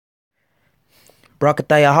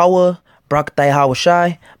Barakatah Yahweh, Barakatah Yahweh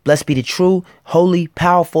Shai. Blessed be the true, holy,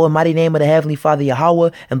 powerful, and mighty name of the Heavenly Father Yahweh,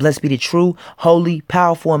 and blessed be the true, holy,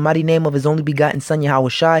 powerful, and mighty name of His only begotten Son Yahweh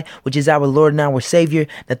Shai, which is our Lord and our Savior.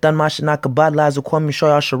 Nathan Mashanakabad Lazukwam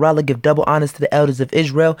Shoyal Sharala. Give double honors to the elders of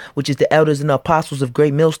Israel, which is the elders and the apostles of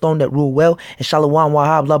great millstone that rule well. And Shalom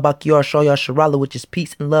Wahab Labakior Shoyal Sharala, which is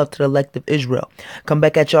peace and love to the elect of Israel. Come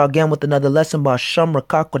back at y'all again with another lesson by Sham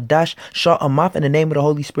Rakak Kodash Shah Amaf in the name of the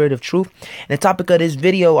Holy Spirit of Truth. And the topic of this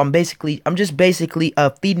video, I'm just basically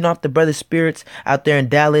feeding off the brother spirits out there in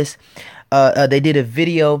Dallas. They did a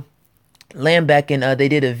video, Lamback, and they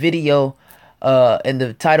did a video, and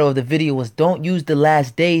the title of the video was "Don't Use the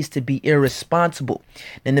Last Days to Be Irresponsible."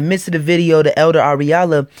 In the midst of the video, the elder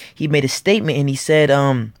Ariala, he made a statement and he said,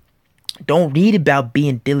 don't read about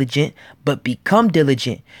being diligent, but become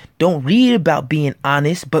diligent. Don't read about being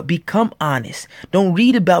honest, but become honest. Don't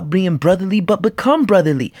read about being brotherly, but become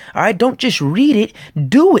brotherly. All right. Don't just read it.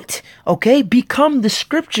 Do it. OK, become the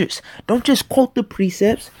scriptures. Don't just quote the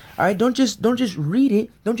precepts. All right. Don't just read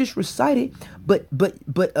it. Don't just recite it, but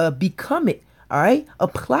become it. All right.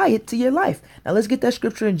 Apply it to your life. Now, let's get that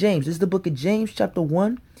scripture in James. This is the book of James, chapter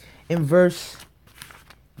 1 and verse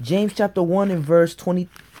 20.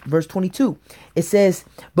 Verse 22, it says,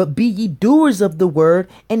 but be ye doers of the word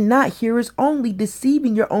and not hearers only,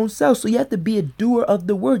 deceiving your own selves. So you have to be a doer of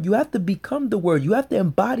the word. You have to become the word. You have to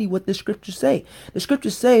embody what the scriptures say. The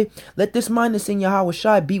scriptures say, let this mind that's in Yahweh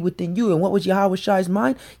Shai be within you. And what was Yahweh Shai's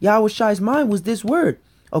mind? Yahweh Shai's mind was this word.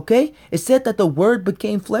 Okay, it said that the word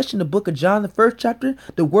became flesh in the book of John, the 1st chapter.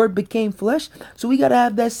 The word became flesh. So we got to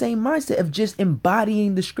have that same mindset of just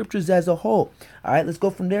embodying the scriptures as a whole. All right, let's go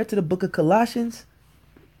from there to the book of Colossians.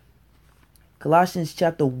 Colossians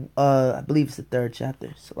chapter, I believe it's the 3rd chapter.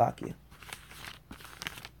 Salakia.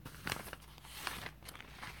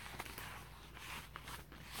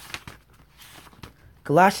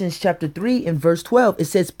 Colossians chapter 3 and verse 12. It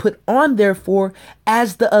says, put on therefore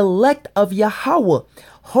as the elect of Yahweh,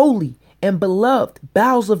 holy and beloved,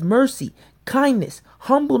 bowels of mercy, kindness,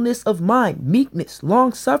 humbleness of mind, meekness,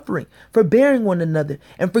 long suffering, forbearing one another,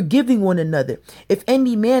 and forgiving one another. If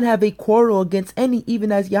any man have a quarrel against any,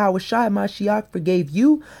 even as Yahweh Shai Mashiach forgave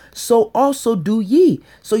you, so also do ye.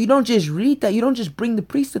 So you don't just read that, you don't just bring the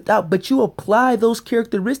precept out, but you apply those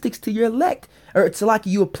characteristics to your elect. Or it's like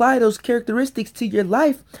you apply those characteristics to your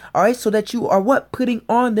life, all right, so that you are what? Putting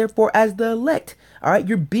on, therefore, as the elect. All right,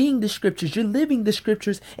 you're being the scriptures, you're living the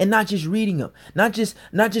scriptures, and not just reading them, not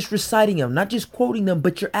just reciting them, not just quoting them,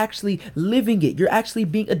 but you're actually living it. You're actually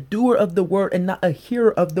being a doer of the word and not a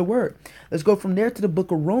hearer of the word. Let's go from there to the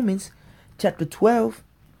book of Romans, chapter 12.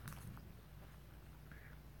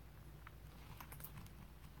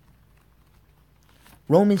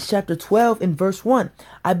 Romans chapter 12 and verse 1.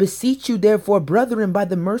 I beseech you, therefore, brethren, by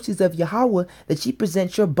the mercies of Yahweh, that ye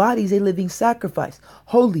present your bodies a living sacrifice,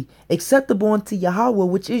 holy, acceptable unto Yahweh,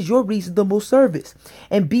 which is your reasonable service.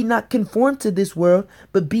 And be not conformed to this world,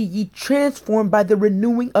 but be ye transformed by the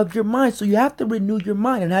renewing of your mind. So you have to renew your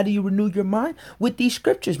mind. And how do you renew your mind? With these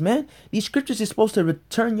scriptures, man. These scriptures are supposed to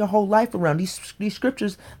turn your whole life around. These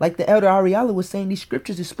scriptures, like the elder Ariala was saying, these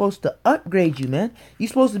scriptures are supposed to upgrade you, man. You're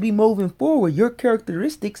supposed to be moving forward. Your characteristics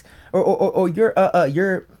or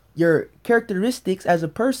your characteristics as a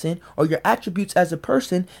person, or your attributes as a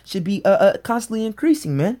person, should be constantly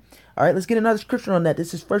increasing, man. All right, let's get another scripture on that.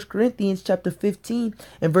 This is 1 Corinthians chapter 15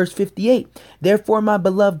 and verse 58. Therefore, my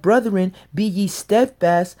beloved brethren, be ye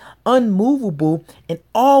steadfast, unmovable, and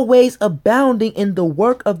always abounding in the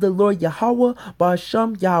work of the Lord Yahweh,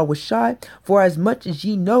 Ba'asham Yahweh Shai, for as much as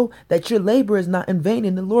ye know that your labor is not in vain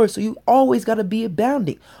in the Lord. So you always got to be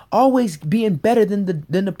abounding, always being better than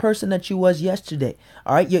the person that you was yesterday.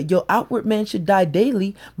 All right, your outward man should die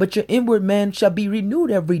daily, but your inward man shall be renewed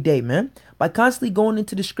every day, man. By constantly going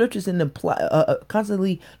into the scriptures and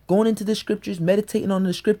constantly going into the scriptures, meditating on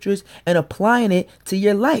the scriptures and applying it to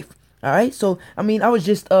your life. All right. So, I mean, I was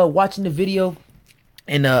just watching the video.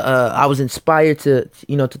 And I was inspired to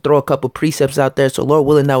throw a couple precepts out there. So Lord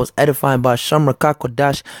willing, that was edifying by Shamra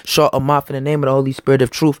Kakodash Shah Amaf in the name of the Holy Spirit of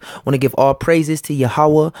Truth. Want to give all praises to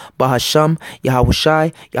Yahweh, Bahasham, Yahweh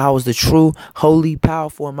Shai. Yahweh is the true, holy,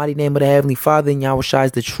 powerful, and mighty name of the Heavenly Father. And Yahweh Shai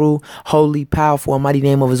is the true, holy, powerful, and mighty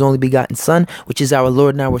name of His only begotten Son, which is our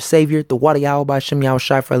Lord and our Savior. The water Yahweh Bahasham, Yahweh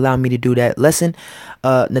Shai, for allowing me to do that lesson.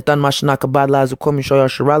 Nathan Mashanakabad Lazukwam Shoyal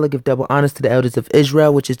Sharala. Give double honors to the elders of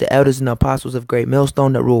Israel, which is the elders and the apostles of great millstone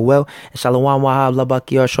that rule well. And Shalom Wahab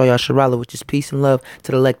Labakior Shoyal Sharala, which is peace and love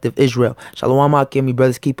to the elect of Israel. Shalom Akim, me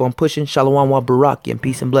brothers, keep on pushing. Shalom Wa Barak, and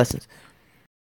peace and blessings.